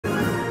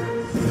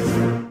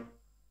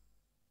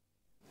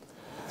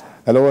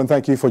Hello and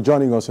thank you for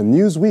joining us on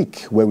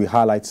Newsweek, where we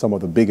highlight some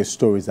of the biggest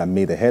stories that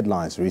made the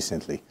headlines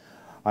recently.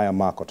 I am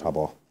Mark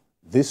Otabo.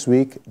 This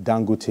week,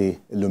 Dangote,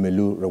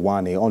 Elumelu,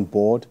 Rewane on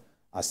board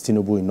as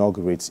Tinubu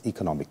inaugurates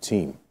economic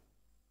team.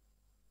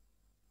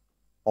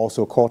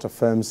 Also, court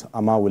affirms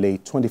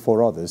Amawile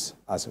 24 others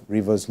as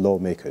Rivers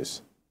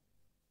lawmakers.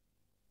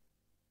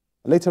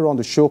 Later on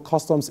the show,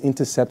 customs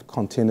intercept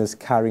containers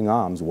carrying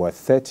arms worth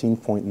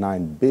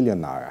 13.9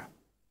 billion naira.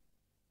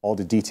 All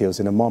the details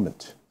in a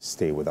moment.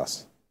 Stay with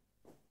us.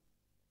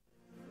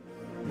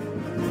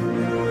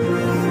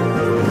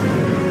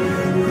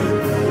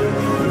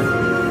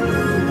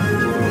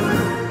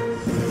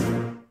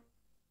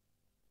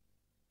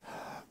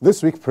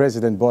 This week,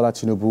 President Bola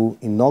Tinubu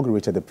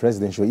inaugurated the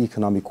Presidential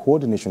Economic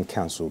Coordination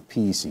Council,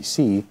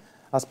 PECC,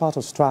 as part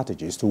of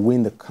strategies to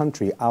win the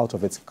country out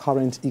of its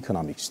current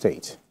economic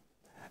state.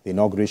 The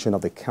inauguration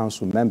of the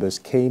council members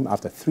came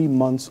after 3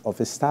 months of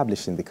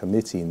establishing the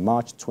committee in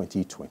March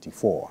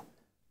 2024.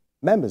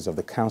 Members of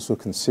the council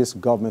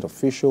consist government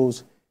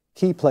officials,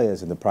 key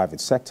players in the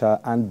private sector,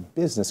 and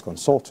business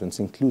consultants,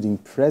 including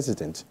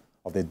President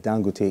of the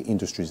Dangote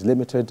Industries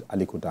Limited,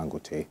 Aliko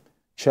Dangote,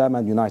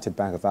 Chairman, United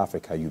Bank of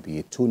Africa,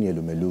 UBA, Tony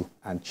Elumelu,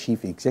 and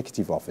Chief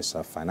Executive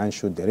Officer,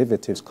 Financial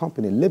Derivatives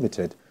Company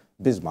Limited,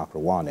 Bismarck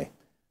Rewane.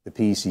 The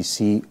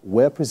PECC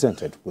were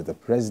presented with the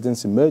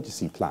President's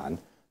emergency plan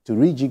to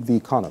rejig the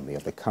economy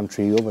of the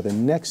country over the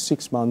next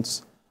 6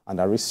 months and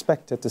are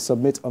expected to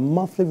submit a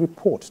monthly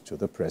report to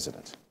the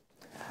President.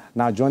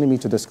 Now, joining me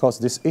to discuss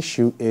this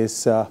issue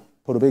is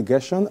Porobe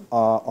Gershon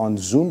on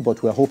Zoom,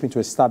 but we're hoping to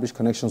establish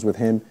connections with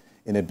him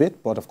in a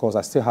bit. But, of course,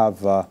 I still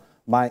have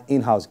my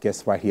in-house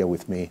guest right here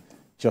with me,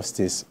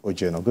 Justice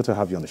Ojeno. Good to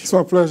have you on the show. It's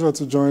my pleasure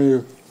to join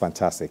you.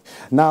 Fantastic.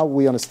 Now,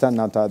 we understand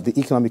that the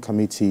Economic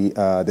Committee,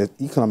 the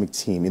economic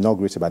team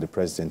inaugurated by the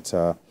President,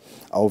 are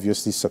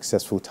obviously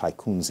successful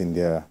tycoons in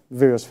their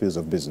various fields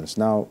of business.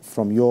 Now,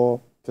 from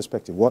your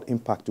perspective, what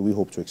impact do we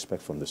hope to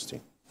expect from this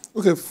team?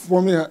 Okay,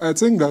 for me, I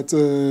think that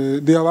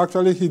they have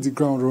actually hit the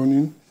ground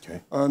running. Okay.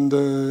 And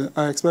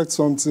I expect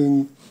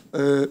something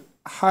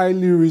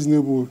highly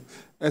reasonable,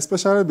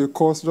 especially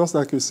because, just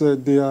like you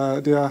said, they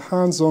are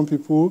hands-on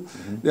people.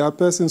 They are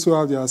persons who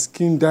have their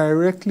skin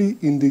directly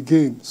in the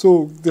game.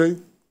 So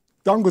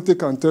Dangote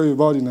can tell you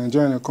about the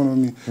Nigerian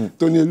economy.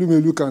 Tony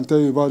Elumelu can tell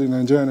you about the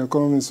Nigerian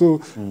economy. So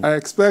I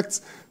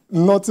expect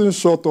nothing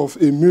short of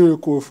a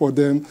miracle for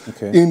them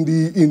in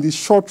the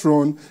short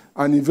run,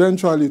 and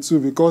eventually too,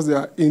 because they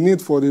are in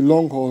it for the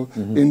long haul,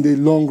 in the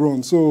long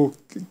run. So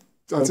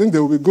I think they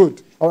will be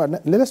good. All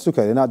right, let's look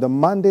at it. Now, the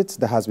mandate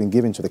that has been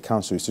given to the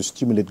council is to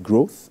stimulate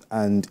growth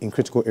and in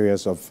critical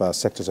areas of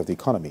sectors of the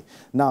economy.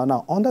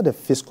 Now, under the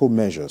fiscal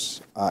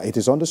measures, it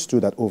is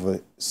understood that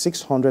over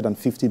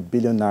 650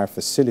 billion naira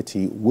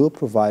facility will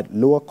provide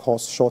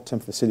lower-cost short-term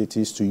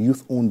facilities to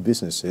youth-owned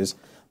businesses,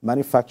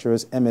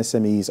 manufacturers,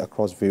 MSMEs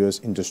across various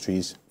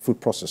industries,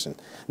 food processing.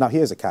 Now,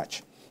 here's a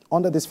catch.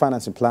 Under this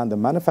financing plan, the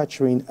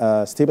Manufacturing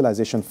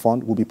Stabilization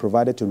Fund will be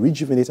provided to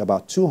rejuvenate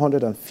about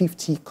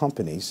 250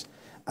 companies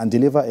and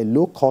deliver a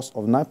low cost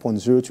of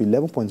 9.0 to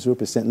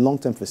 11.0%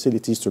 long-term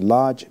facilities to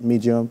large,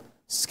 medium,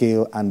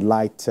 scale, and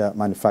light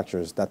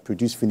manufacturers that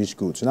produce finished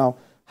goods. Now,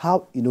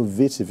 how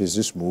innovative is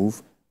this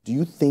move? Do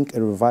you think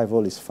a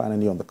revival is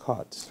finally on the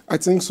cards? I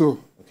think so.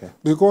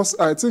 Because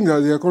I think that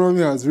the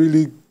economy has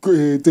really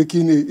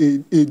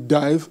taken a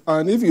dive.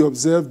 And if you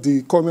observe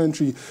the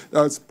commentary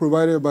that's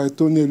provided by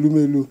Tony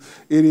Elumelu,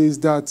 it is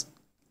that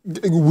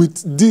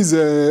with this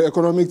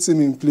economic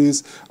team in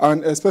place,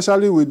 and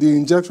especially with the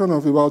injection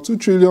of about 2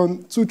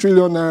 trillion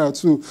naira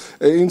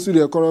into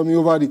the economy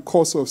over the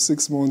course of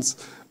 6 months,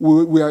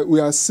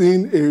 we are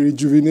seeing a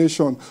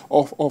rejuvenation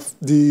of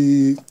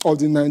the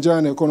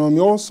Nigerian economy.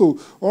 Also,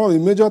 one of the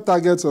major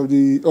targets of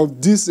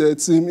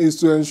this team is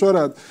to ensure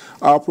that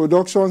our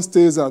production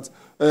stays at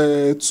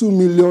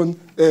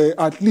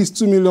at least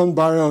 2 million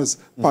barrels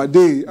per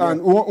day.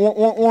 And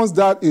once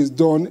that is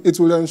done, it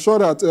will ensure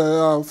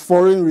that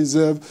foreign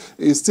reserve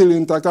is still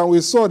intact. And we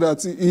saw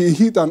that it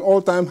hit an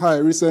all-time high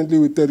recently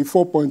with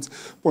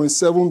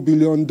 $34.7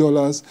 billion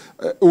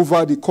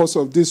over the course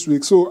of this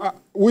week. So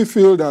we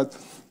feel that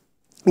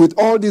with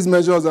all these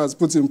measures that's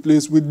put in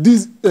place, with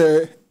these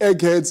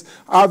eggheads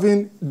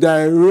having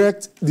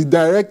the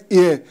direct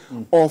ear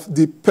of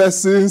the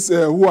persons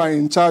who are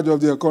in charge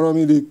of the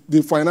economy,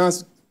 the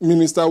finance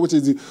minister,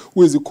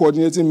 who is the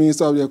coordinating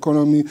minister of the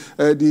economy,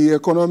 the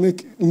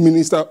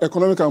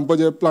economic and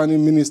budget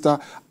planning minister,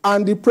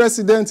 and the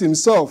president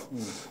himself.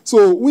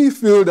 So we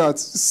feel that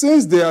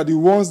since they are the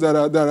ones that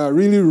are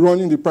really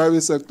running the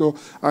private sector,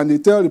 and they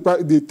tell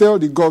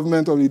the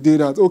government of the day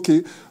that,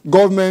 okay,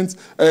 government,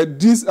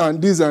 this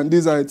and this and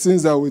these are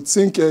things that we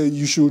think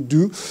you should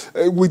do,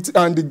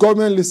 and the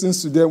government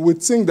listens to them, we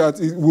think that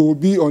it will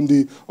be on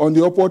the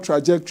upward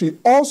trajectory.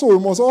 Also, we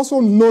must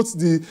also note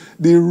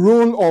the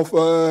role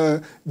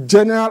of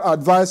general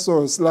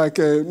advisors like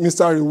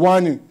Mr.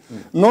 Rewane,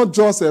 not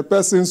just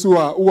persons who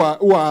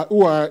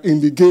are in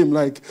the game,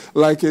 like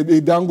a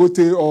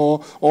Dangote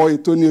or a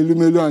Tony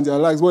Elumelu and their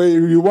likes, but a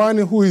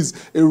Rewane who is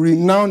a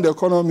renowned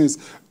economist,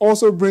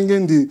 also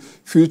bringing the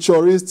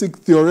futuristic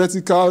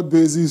theoretical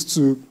basis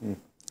to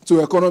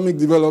economic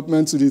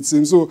development to the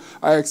team. So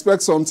I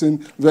expect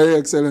something very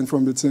excellent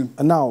from the team.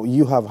 And now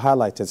you have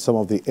highlighted some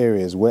of the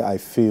areas where I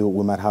feel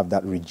we might have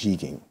that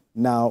rejigging.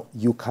 Now,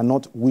 you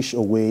cannot wish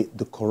away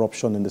the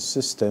corruption in the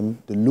system,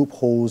 the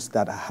loopholes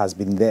that has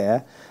been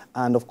there,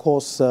 and of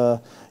course,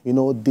 you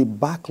know, the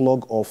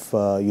backlog of,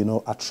 you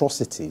know,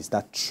 atrocities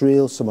that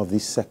trail some of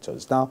these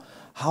sectors. Now,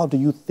 how do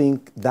you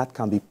think that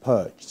can be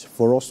purged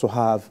for us to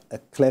have a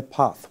clear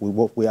path with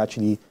what we're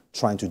actually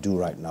trying to do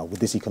right now with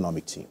this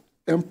economic team?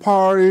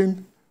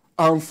 Empowering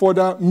and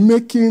further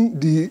making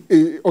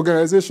the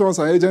organizations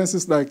and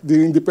agencies like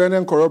the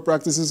Independent Corrupt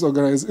Practices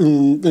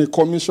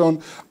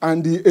Commission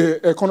and the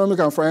Economic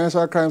and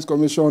Financial Crimes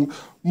Commission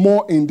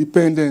more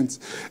independent.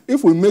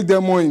 If we make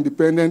them more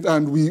independent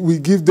and we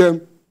give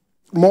them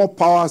more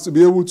powers to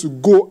be able to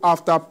go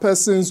after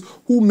persons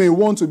who may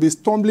want to be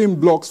stumbling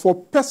blocks for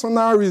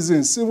personal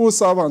reasons. Civil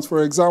servants,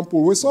 for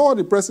example. We saw what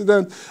the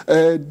president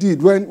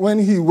did when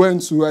he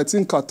went to, I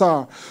think,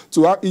 Qatar.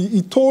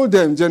 He told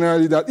them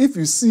generally that if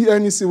you see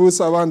any civil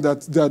servant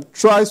that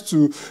tries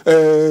to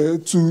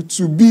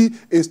be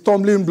a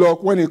stumbling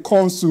block when it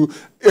comes to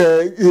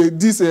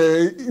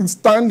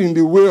stand in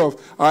the way of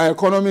our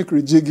economic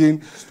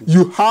rejigging,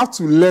 you have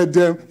to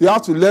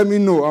let me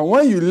know. And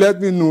when you let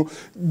me know,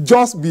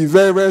 just be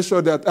very, very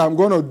sure that I'm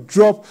going to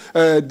drop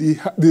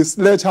the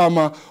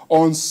sledgehammer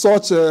on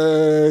such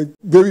a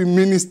very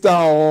minister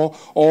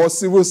or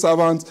civil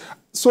servant,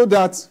 so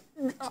that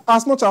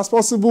as much as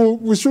possible,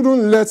 we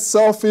shouldn't let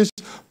selfish,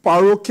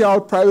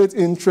 parochial, private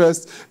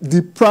interests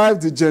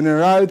deprive the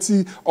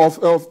generality of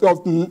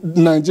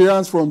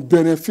Nigerians from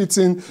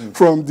benefiting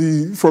from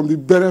the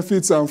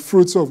benefits and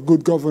fruits of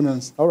good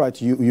governance. All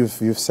right, you've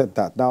said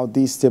that. Now,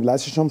 the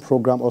stabilization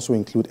program also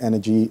include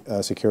energy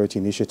security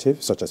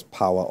initiatives such as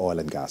power, oil,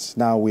 and gas.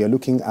 Now, we are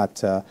looking at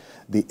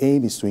the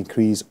aim is to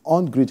increase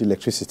on-grid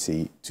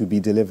electricity to be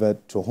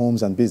delivered to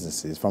homes and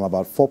businesses from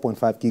about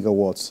 4.5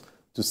 gigawatts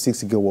to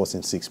 6 gigawatts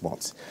in 6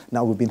 months.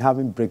 Now, we've been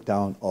having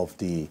breakdown of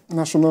the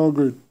national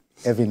grid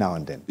every now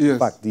and then. Yes. In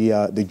fact,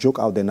 the joke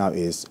out there now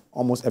is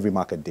almost every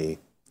market day,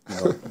 you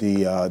know,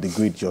 the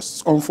grid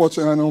just...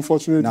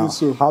 Unfortunately now,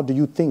 so. How do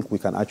you think we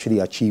can actually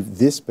achieve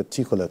this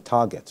particular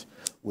target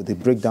with the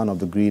breakdown of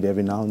the grid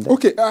every now and then?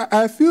 Okay,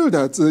 I feel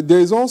that there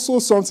is also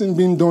something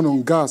being done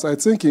on gas. I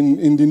think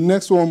in the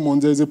next 1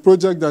 month, there's a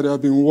project that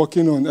I've been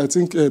working on, I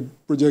think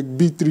Project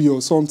B3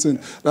 or something,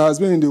 that has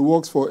been in the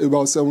works for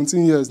about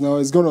 17 years now.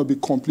 It's going to be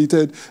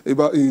completed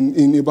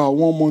in about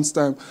 1 month's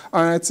time.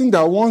 And I think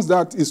that once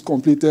that is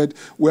completed,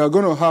 we are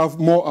going to have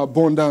more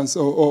abundance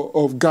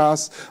of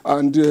gas,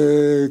 and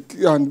there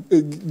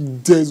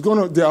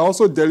are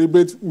also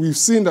deliberate, we've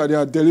seen that there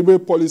are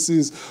deliberate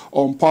policies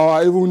on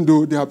power, even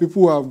though there are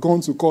people who have gone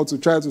to court to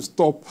try to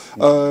stop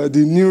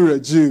the new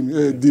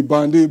regime, the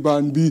Band A,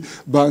 Band B,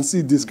 Band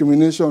C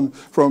discrimination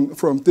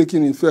from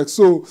taking effect.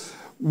 So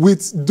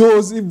with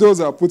those, if those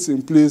are put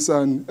in place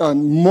and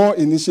more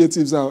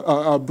initiatives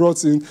are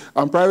brought in,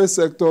 and private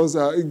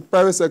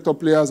sector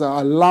players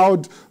are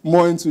allowed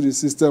more into the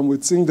system, we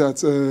think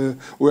that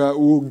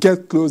we'll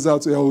get closer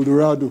to El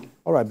Dorado.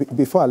 All right,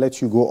 before I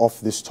let you go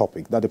off this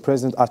topic, that the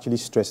president actually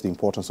stressed the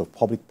importance of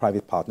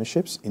public-private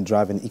partnerships in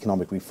driving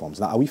economic reforms.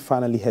 Now, are we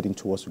finally heading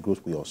towards the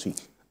growth we all see?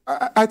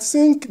 I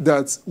think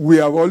that we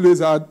have always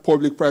had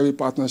public-private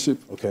partnership.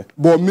 Okay.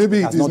 But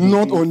maybe it is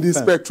not on this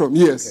spectrum.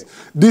 Yes. Okay.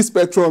 This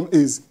spectrum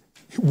is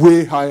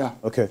way higher.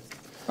 Okay.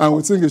 And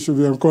we think it should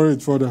be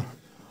encouraged further.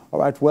 All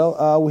right.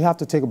 Well, we have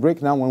to take a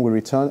break now. When we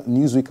return,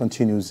 Newsweek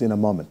continues in a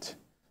moment.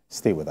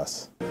 Stay with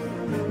us.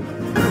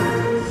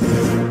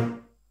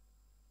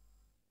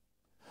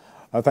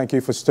 Thank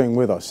you for staying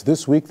with us.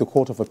 This week, the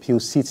Court of Appeal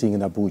sitting in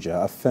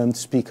Abuja affirmed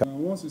Speaker...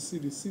 Once you see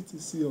the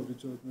CTC of the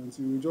judgment,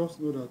 you will just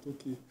know that,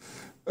 okay,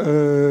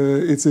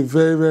 it's a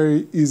very,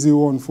 very easy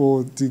one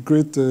for the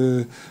great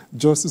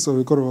Justice of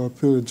the Court of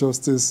Appeal,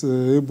 Justice,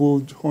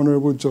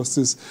 Honorable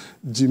Justice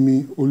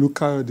Jimmy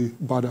Olukayode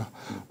Bada.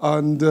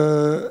 And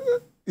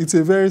it's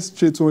a very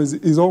straight one.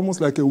 It's almost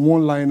like a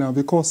one-liner,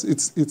 because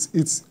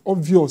it's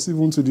obvious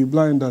even to the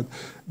blind that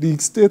the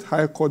State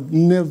High Court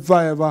never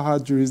ever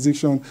had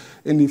jurisdiction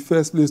in the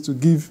first place to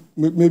give,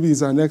 maybe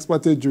it's an ex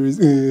parte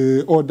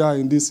order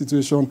in this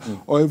situation,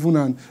 or even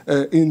an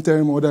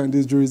interim order in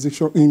this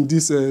jurisdiction, in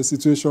this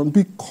situation,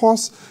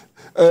 because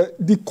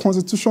the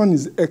Constitution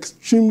is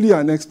extremely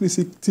and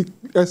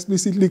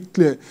explicitly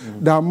clear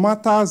that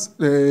matters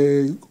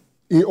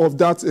of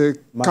that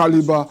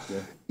caliber. Yeah.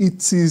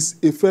 It is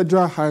a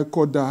federal high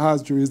court that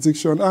has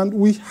jurisdiction, and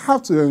we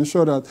have to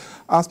ensure that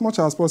as much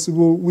as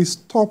possible we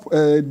stop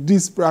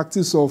this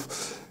practice of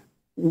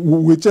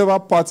whichever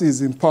party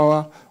is in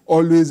power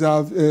always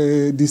have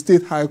the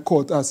State High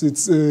Court as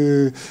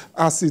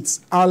its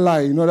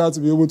ally in order to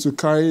be able to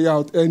carry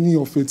out any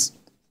of its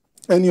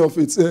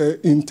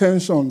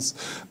intentions.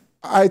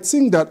 I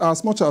think that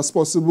as much as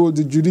possible,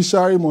 the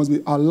judiciary must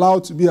be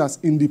allowed to be as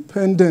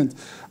independent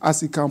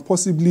as it can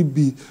possibly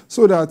be,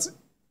 so that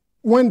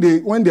when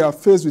they are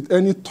faced with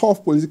any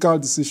tough political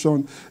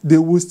decision, they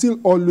will still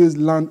always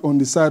land on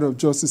the side of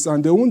justice,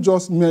 and they won't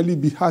just merely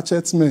be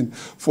hatchetmen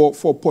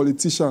for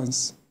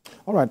politicians.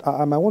 All right,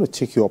 I might want to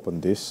take you up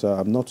on this.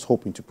 I'm not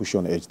hoping to push you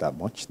on the edge that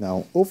much.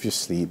 Now,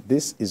 obviously,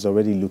 this is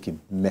already looking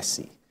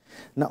messy.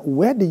 Now,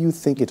 where do you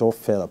think it all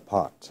fell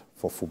apart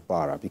for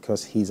Fubara?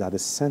 Because he's at the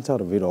center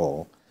of it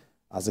all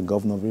as the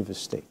governor of Rivers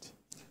State.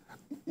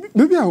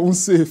 Maybe I won't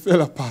say it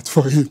fell apart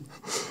for him,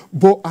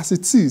 but as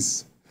it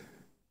is,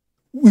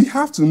 we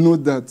have to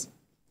note that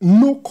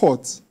no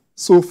court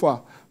so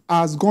far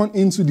has gone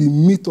into the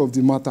meat of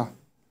the matter.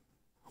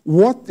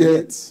 What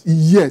the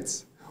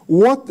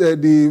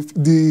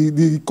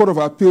Court of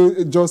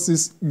Appeal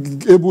Justice,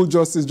 able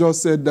justice,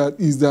 just said that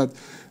is that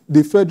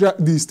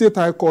the state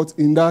high court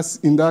in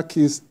that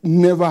case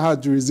never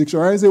had jurisdiction.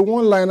 And it's a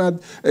one-liner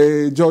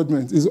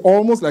judgment. It's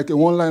almost like a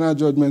one-liner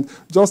judgment,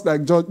 just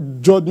like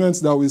judgments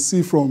that we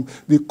see from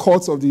the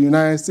courts of the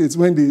United States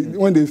when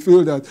they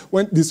feel that,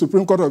 when the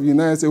Supreme Court of the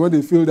United States, when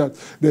they feel that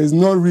there is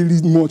not really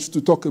much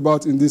to talk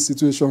about in this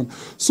situation.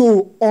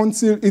 So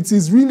until it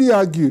is really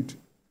argued,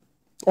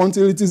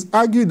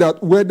 that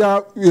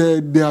whether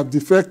they have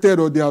defected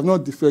or they have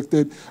not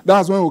defected,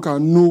 that's when we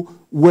can know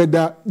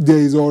whether there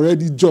is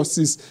already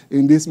justice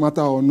in this matter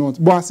or not.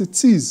 But as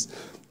it is,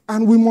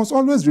 and we must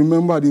always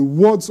remember the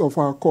words of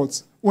our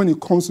courts when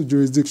it comes to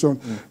jurisdiction.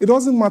 It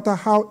doesn't matter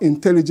how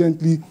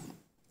intelligently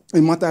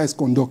a matter is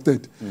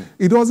conducted.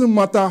 It doesn't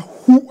matter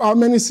how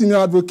many senior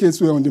advocates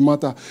were on the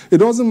matter. It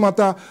doesn't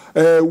matter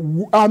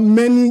how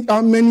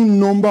many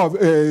number of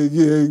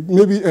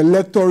maybe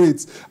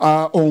electorates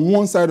are on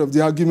one side of the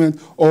argument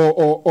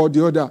or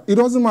the other. It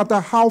doesn't matter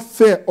how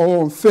fair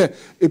or unfair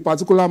a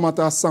particular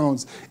matter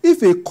sounds.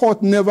 If a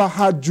court never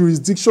had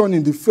jurisdiction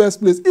in the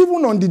first place,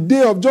 even on the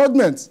day of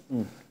judgment,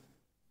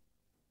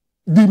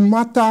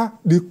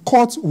 the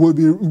court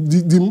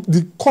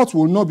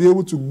will not be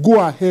able to go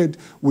ahead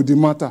with the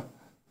matter.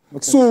 Okay.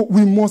 So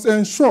we must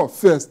ensure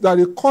first that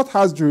the court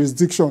has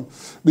jurisdiction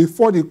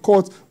before the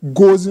court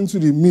goes into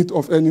the meat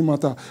of any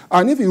matter.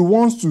 And if it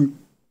wants to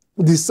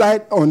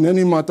decide on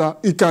any matter,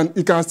 it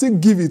can still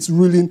give its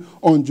ruling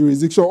on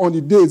jurisdiction on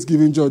the day it's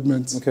giving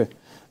judgment. Okay.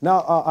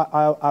 Now,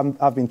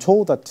 I've been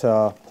told that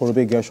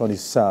Horobe Gershon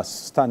is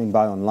standing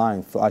by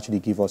online to actually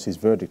give us his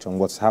verdict on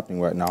what's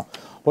happening right now.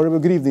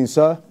 Horobe, good evening,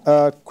 sir.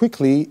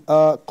 Quickly,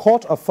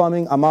 court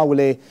affirming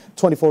Amawule,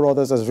 24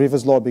 others as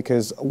Rivers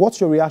lawmakers. What's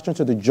your reaction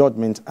to the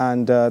judgment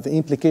and the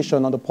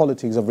implication on the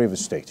politics of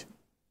Rivers State?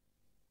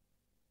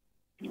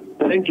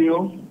 Thank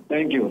you.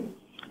 Thank you.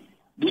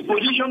 The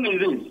position is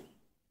this.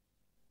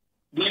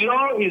 The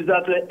law is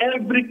that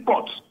every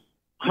court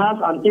has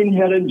an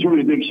inherent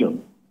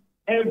jurisdiction.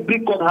 Every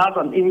court has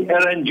an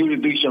inherent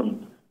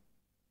jurisdiction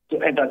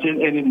to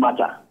entertain any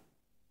matter.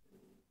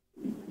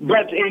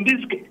 But in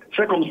this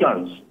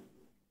circumstance,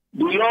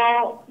 the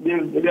law,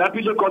 the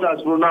Appeal Court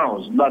has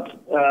pronounced that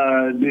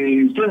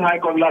the State High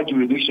Court lacks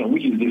jurisdiction,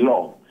 which is the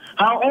law.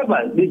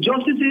 However, the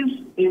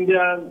justices, in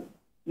their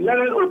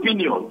legal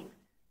opinion,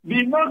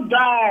 did not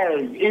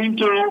dive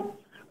into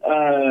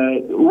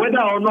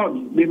whether or not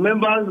the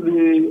members,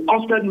 the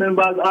ousted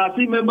members, are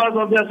still members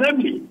of the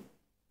Assembly.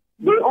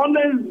 They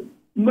only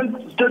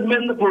make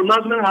statement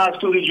pronouncement as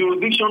to the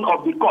jurisdiction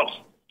of the court,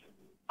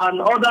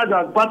 and others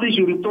that parties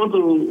should return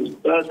to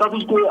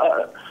status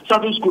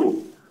quo.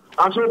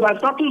 And so by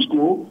status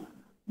quo,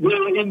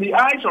 in the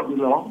eyes of the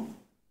law,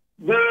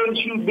 they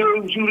should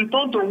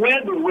return to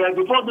where they were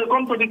before they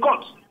come to the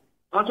court.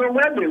 And so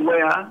where they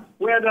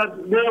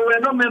were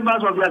not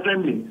members of the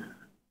Assembly.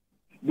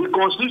 The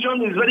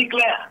Constitution is very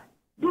clear.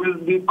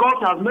 The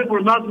court has made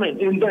pronouncement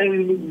in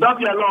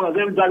that law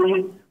against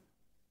Galilee.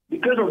 The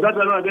case of that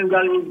law against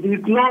Galilee, the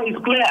law is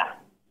clear.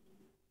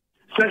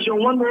 Section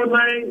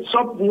 109,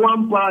 sub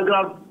 1,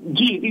 paragraph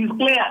G is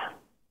clear.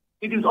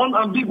 It is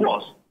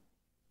unambiguous.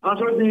 And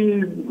so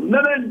the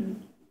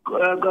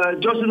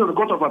justice of the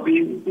Court of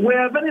Appeal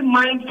were very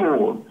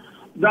mindful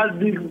that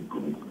the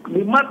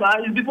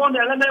matter is before the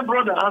element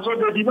brother, and so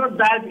they did not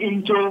dive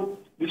into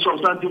the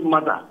substantive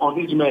matter on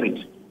its merit.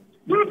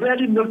 They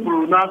barely made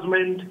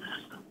pronouncement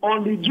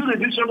on the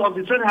jurisdiction of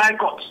the State High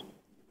Court.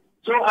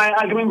 So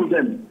I agree with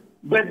them.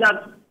 But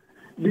that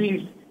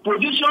the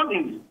position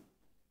is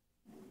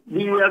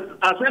the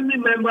Assembly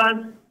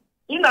members,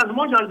 in as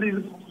much as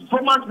the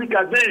former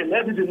Speaker then,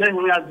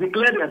 he has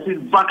declared their seat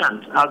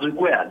vacant as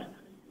required,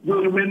 they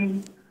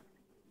remain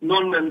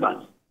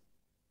non-members.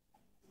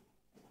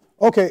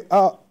 Okay,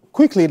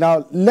 quickly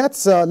now,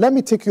 let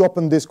me take you up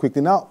on this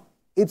quickly. Now,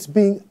 it's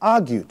being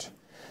argued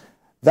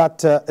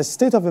that a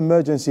state of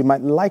emergency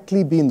might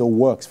likely be in the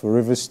works for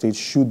Rivers State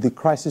should the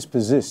crisis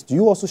persist. Do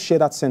you also share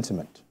that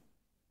sentiment?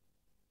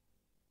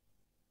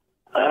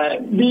 I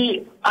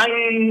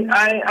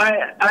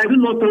do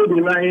not hold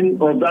the line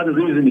of that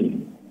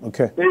reasoning.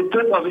 Okay. A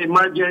state of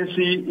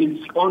emergency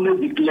is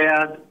only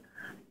declared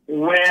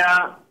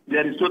where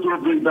there is total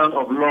breakdown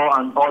of law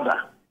and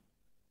order.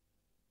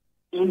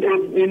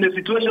 in a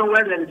situation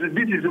where this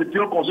is a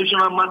pure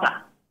constitutional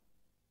matter.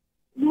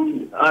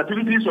 The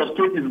activities of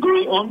state is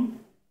going on,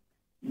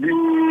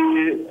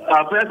 the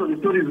affairs of the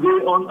state is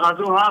going on, and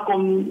so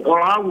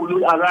how will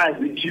it arise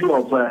the issue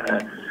of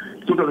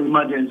state of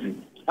emergency?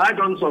 I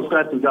don't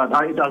subscribe to that.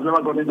 It has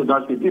never gotten to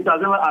that state. It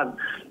has never,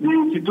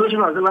 the situation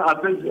has never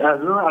affected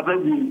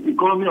the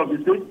economy of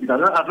the state. It has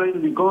never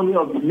affected the economy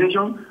of the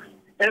nation.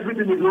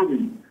 Everything is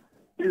moving.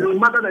 It's a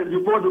matter that is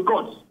before the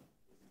courts.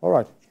 All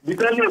right.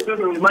 Declaring a state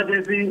of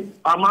emergency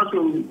amounts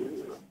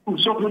to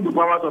usurping the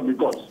powers of the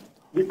courts.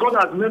 The court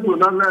has made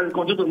pronouncement and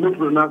continue to make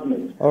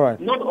pronouncements. All right.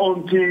 Not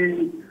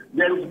until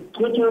there is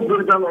total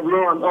breakdown of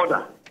law and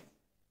order.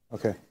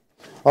 Okay.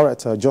 All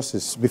right,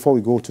 Justice, before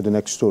we go to the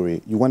next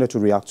story, you wanted to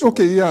react to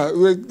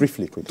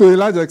briefly, quickly. To a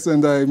large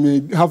extent, I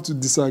may have to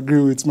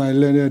disagree with my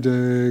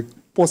learned,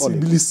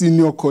 possibly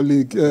senior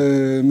colleague,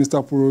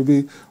 Mr.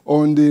 Purobi,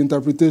 on the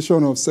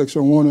interpretation of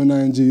Section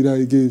 109G that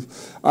he gave.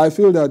 I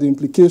feel that the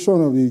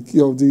implication of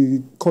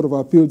the Court of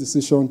Appeal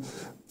decision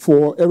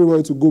for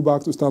everybody to go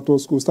back to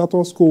status quo.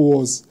 Status quo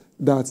was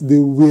that they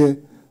were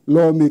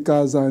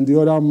lawmakers and the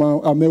other man,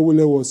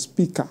 Amewule, was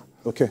speaker.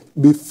 Okay.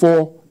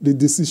 Before the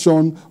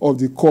decision of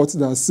the court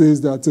that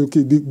says that,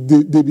 okay,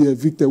 they be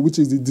evicted, which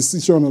is the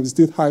decision of the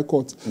State High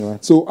Court.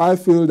 Right. So I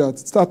feel that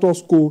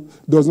status quo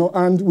does not,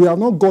 and we have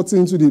not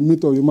gotten into the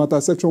meat of the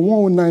matter. Section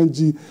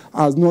 109G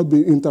has not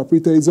been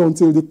interpreted. It's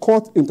until the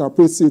court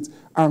interprets it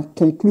and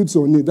concludes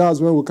on it. That's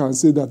when we can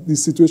say that the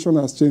situation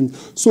has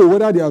changed. So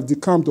whether they have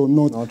decamped or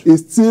not,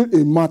 is still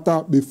a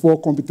matter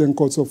before competent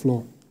courts of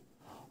law.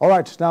 All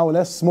right, now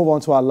let's move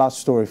on to our last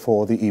story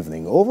for the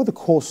evening. Over the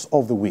course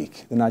of the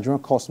week, the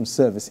Nigerian Customs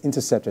Service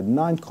intercepted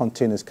 9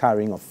 containers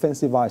carrying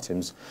offensive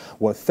items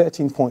worth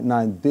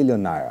 13.9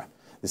 billion naira.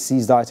 The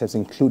seized items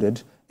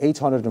included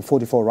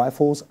 844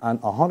 rifles and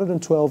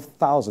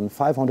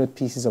 112,500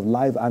 pieces of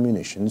live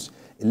ammunition,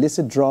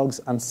 illicit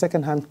drugs and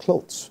second-hand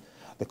clothes.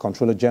 The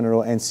Controller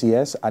General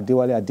NCS,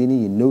 Adewale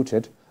Adeniyi,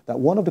 noted that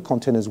one of the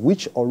containers,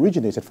 which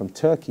originated from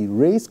Turkey,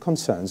 raised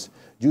concerns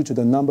due to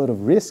the number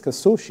of risks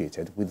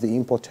associated with the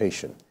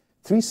importation.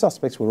 3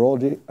 suspects were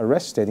already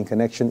arrested in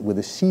connection with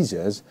the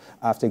seizures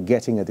after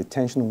getting a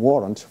detention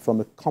warrant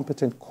from a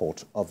competent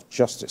court of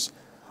justice.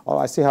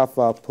 I still have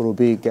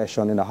Purobi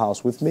Gershon in the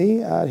house with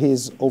me.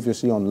 He's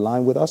obviously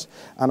online with us.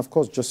 And of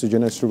course, Justice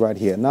Jonesu right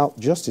here. Now,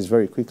 Justice,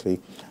 very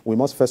quickly, we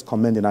must first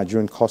commend the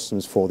Nigerian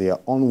Customs for their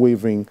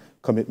unwavering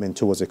commitment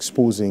towards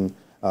exposing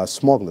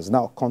smugglers.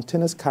 Now,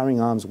 containers carrying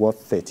arms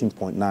worth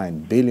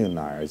 13.9 billion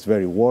naira is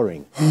very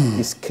worrying.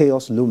 Is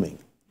chaos looming?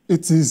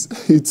 It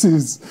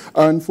is.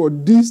 And for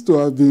this to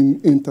have been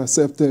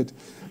intercepted,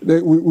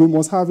 we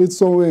must have it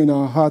somewhere in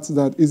our hearts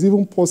that it's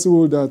even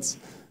possible that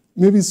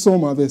maybe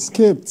some have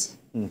escaped.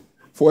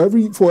 For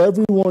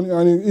everyone,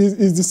 and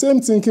it's the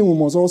same thinking we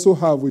must also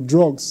have with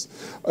drugs,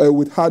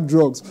 with hard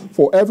drugs.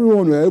 For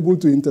everyone we're able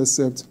to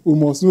intercept, we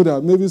must know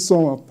that maybe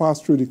some have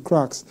passed through the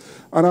cracks.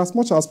 And as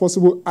much as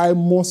possible, I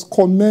must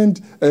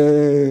commend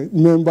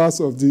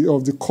members of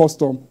the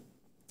custom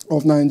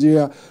of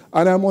Nigeria,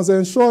 and I must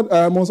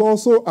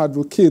also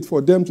advocate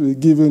for them to be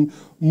given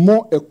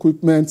more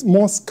equipment,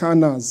 more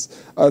scanners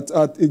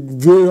at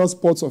various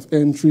ports of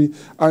entry,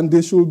 and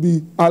they should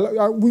be.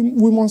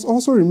 We must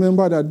also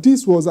remember that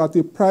this was at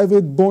a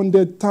private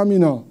bonded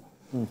terminal.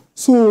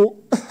 So,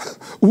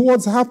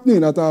 what's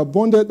happening at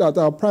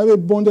our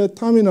private bonded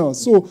terminal?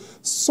 So,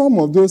 some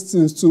of those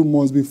things too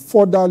must be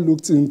further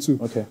looked into.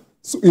 Okay.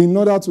 So, in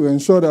order to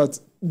ensure that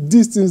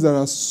these things that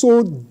are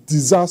so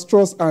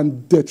disastrous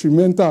and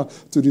detrimental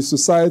to the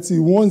society,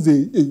 once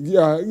they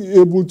are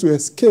able to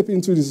escape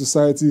into the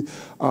society,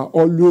 are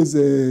always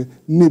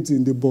nipped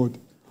in the bud.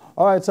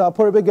 All right,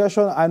 Purobi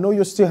Gershon, I know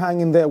you're still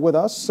hanging there with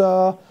us.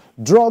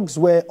 Drugs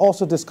were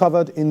also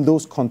discovered in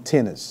those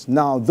containers.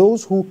 Now,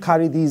 those who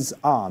carry these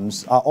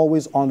arms are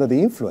always under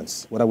the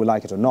influence, whether we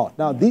like it or not.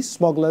 Now, these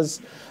smugglers,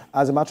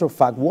 as a matter of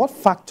fact, what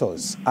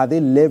factors are they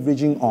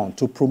leveraging on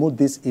to promote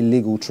this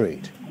illegal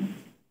trade?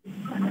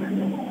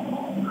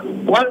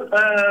 Well,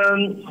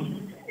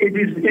 it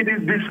is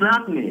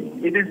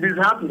disheartening. It is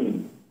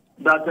disheartening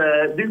that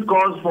this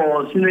calls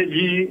for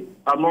synergy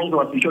among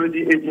our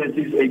security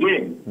agencies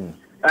again.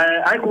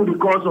 I could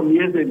recall some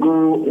years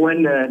ago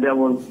when there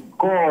was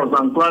calls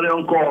and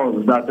clarion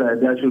calls that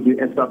there should be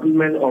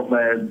establishment of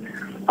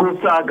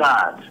coastal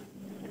guard.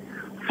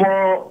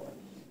 For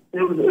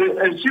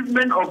a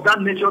shipment of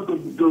that nature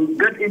to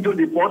get into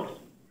the port,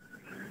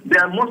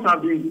 there must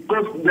have been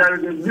there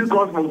is a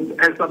cause for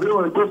establishment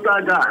of a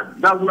coastal guard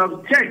that would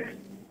have checked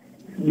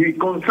the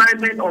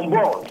consignment on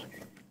board.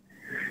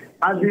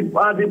 At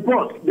the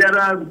port, there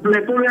are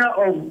plethora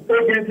of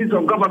agencies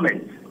of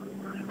government.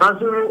 And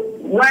so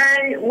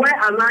why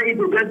allow it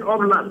to get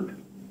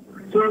upland?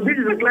 So this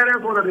is a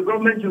clearance for that the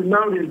government should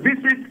now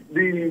revisit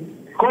the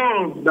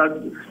call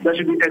that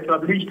should be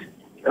established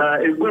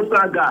a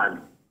coastal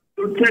guard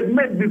to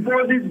checkmate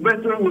before this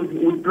vessel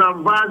will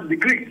traverse the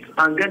creeks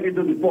and get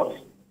into the port.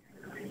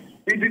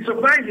 It is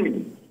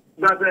surprising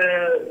that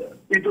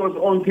it was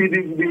until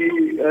the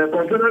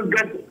containers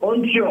get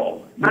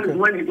onshore. That is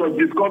when it was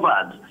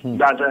discovered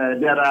that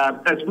there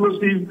are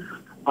explosive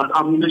and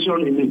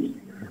ammunition in it.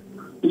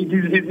 It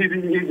is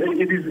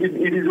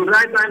the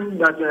right time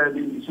that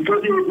the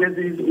security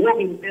agencies work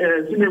in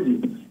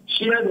synergy,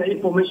 share the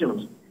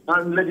information,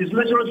 and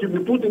legislation should be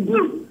put in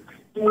place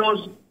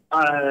towards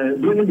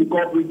bringing the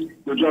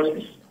culprit to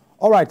justice.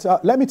 All right,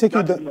 let me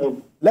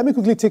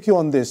quickly take you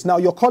on this. Now,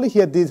 your colleague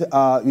here did,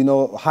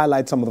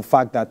 highlight some of the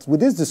fact that with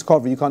this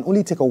discovery, you can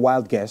only take a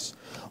wild guess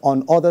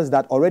on others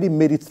that already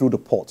made it through the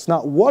ports.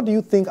 Now, what do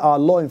you think our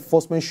law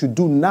enforcement should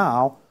do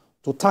now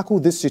to tackle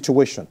this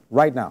situation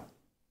right now?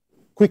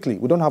 Quickly,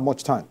 we don't have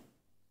much time.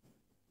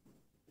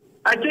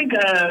 I think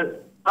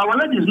our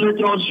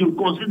legislators should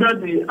consider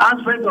the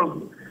aspect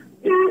of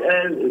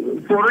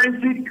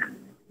forensic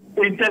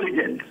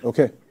intelligence.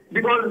 Okay.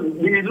 Because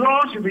the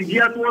law should be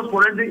geared towards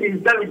forensic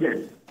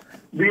intelligence.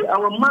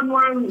 Our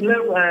manual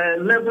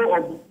level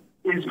of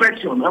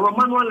inspection, our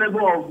manual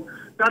level of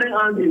carrying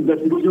out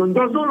investigation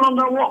does no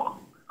longer work.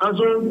 And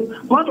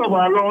so part of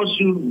our law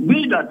should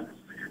be that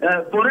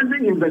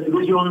forensic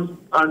investigations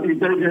and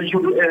intelligence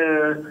should be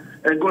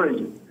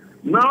encouraged.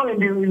 Now in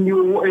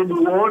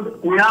the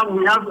world, we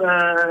have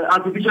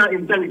artificial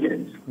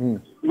intelligence,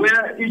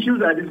 where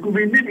issues are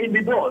discovered in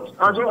the board.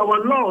 And so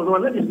our laws, our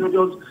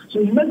legislators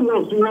should make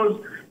laws towards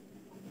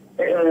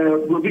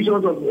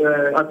provisions of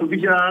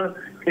artificial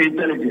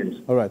intelligence.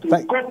 All right. To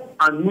cope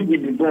and meet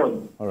in the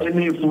board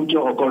any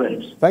future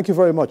occurrence. Thank you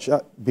very much.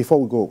 Before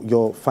we go,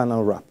 your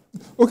final wrap.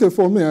 Okay,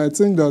 for me, I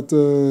think that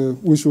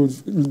we should,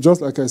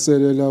 just like I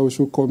said earlier, we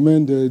should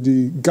commend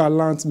the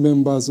gallant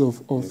members of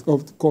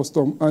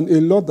custom, and a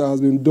lot that has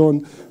been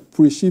done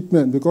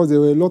pre-shipment, because there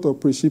were a lot of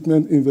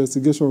pre-shipment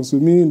investigations, so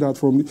meaning that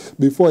from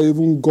before I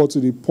even got to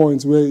the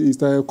point where it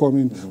started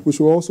coming, we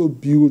should also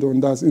build on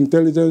that.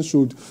 Intelligence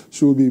should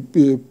be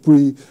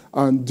pre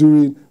and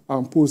during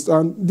and post.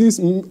 And these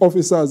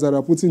officers that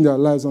are putting their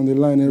lives on the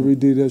line every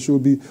day, there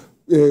should be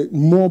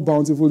more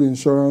bountiful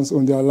insurance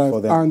on their life,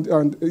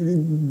 and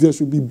there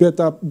should be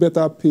better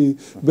pay,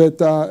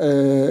 better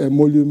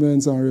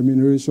emoluments and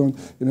remuneration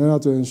in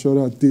order to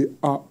ensure that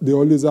they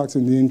always act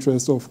in the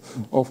interest of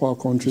our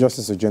country.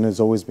 Justice Ojene, it's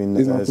always been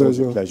a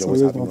pleasure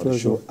always having you on the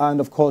show.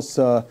 And of course,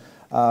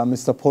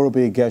 Mr.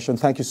 Porobe Gershon,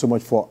 thank you so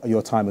much for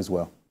your time as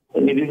well.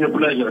 It is a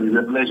pleasure. It's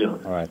a pleasure.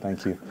 All right,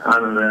 thank you.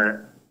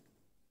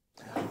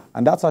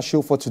 And that's our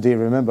show for today.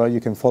 Remember,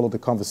 you can follow the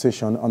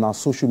conversation on our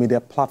social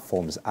media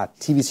platforms at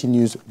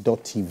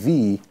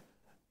tvcnews.tv,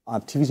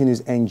 at TVC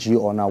News NG,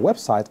 or on our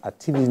website at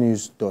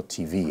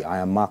tvnews.tv. I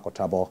am Mark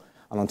Otabo,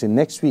 and until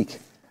next week,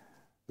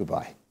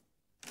 goodbye.